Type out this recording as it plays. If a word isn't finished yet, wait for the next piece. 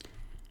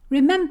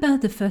Remember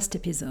the first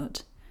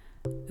episode.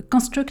 A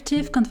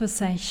constructive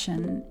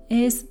conversation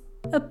is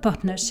a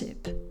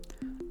partnership.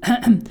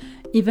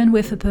 Even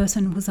with a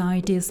person whose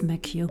ideas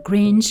make you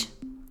cringe.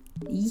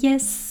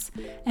 Yes,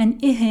 and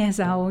here's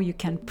how you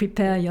can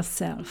prepare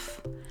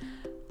yourself.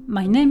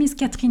 My name is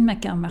Catherine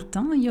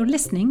Macar-Martin. You're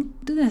listening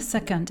to the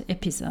second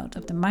episode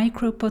of the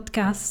micro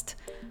podcast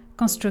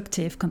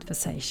Constructive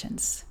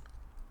Conversations.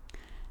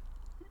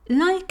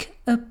 Like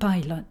a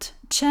pilot,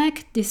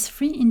 check these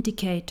 3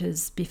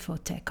 indicators before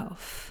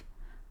takeoff: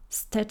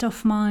 state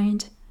of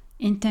mind,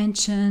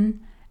 intention,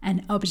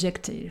 and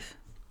objective.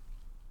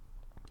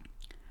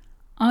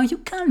 Are you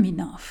calm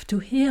enough to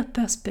hear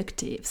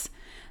perspectives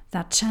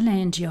that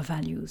challenge your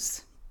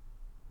values?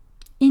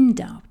 In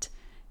doubt,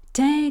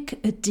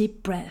 take a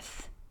deep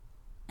breath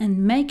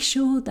and make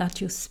sure that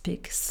you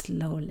speak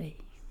slowly.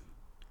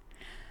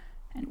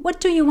 And what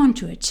do you want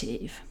to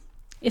achieve?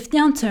 If the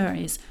answer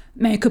is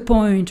make a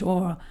point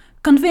or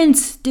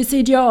convince this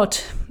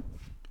idiot,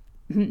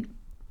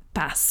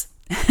 pass.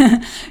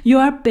 You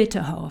are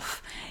better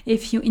off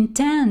if you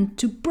intend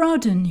to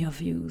broaden your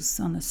views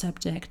on a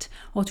subject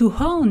or to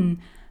hone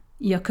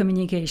your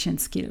communication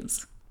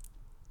skills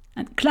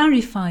and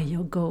clarify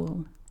your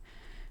goal.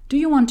 Do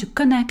you want to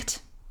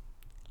connect,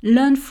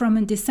 learn from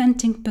a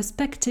dissenting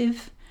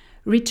perspective,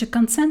 reach a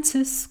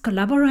consensus,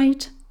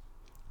 collaborate?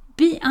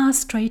 Be as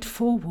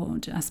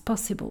straightforward as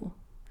possible.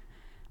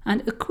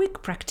 And a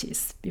quick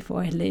practice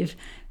before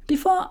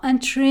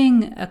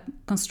entering a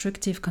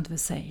constructive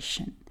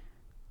conversation.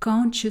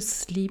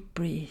 Consciously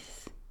breathe.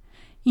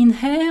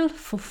 Inhale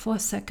for 4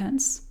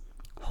 seconds,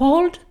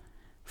 hold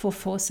for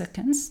 4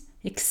 seconds,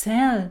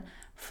 exhale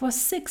for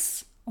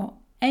 6 or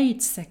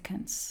 8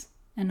 seconds,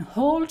 and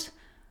hold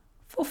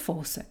for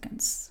 4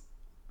 seconds.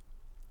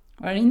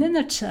 Well, in a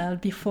nutshell,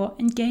 before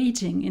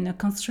engaging in a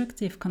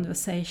constructive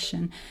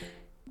conversation,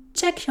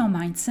 check your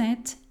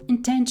mindset,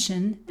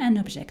 intention, and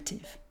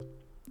objective.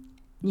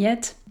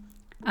 Yet,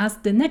 as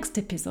the next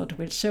episode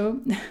will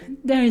show,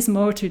 there is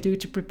more to do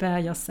to prepare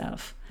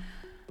yourself.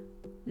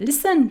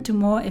 Listen to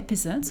more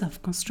episodes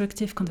of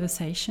Constructive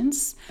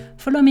Conversations.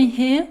 Follow me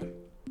here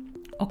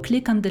or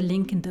click on the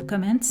link in the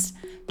comments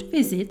to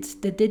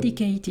visit the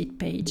dedicated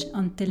page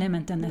on Telem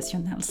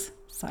International's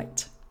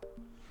site.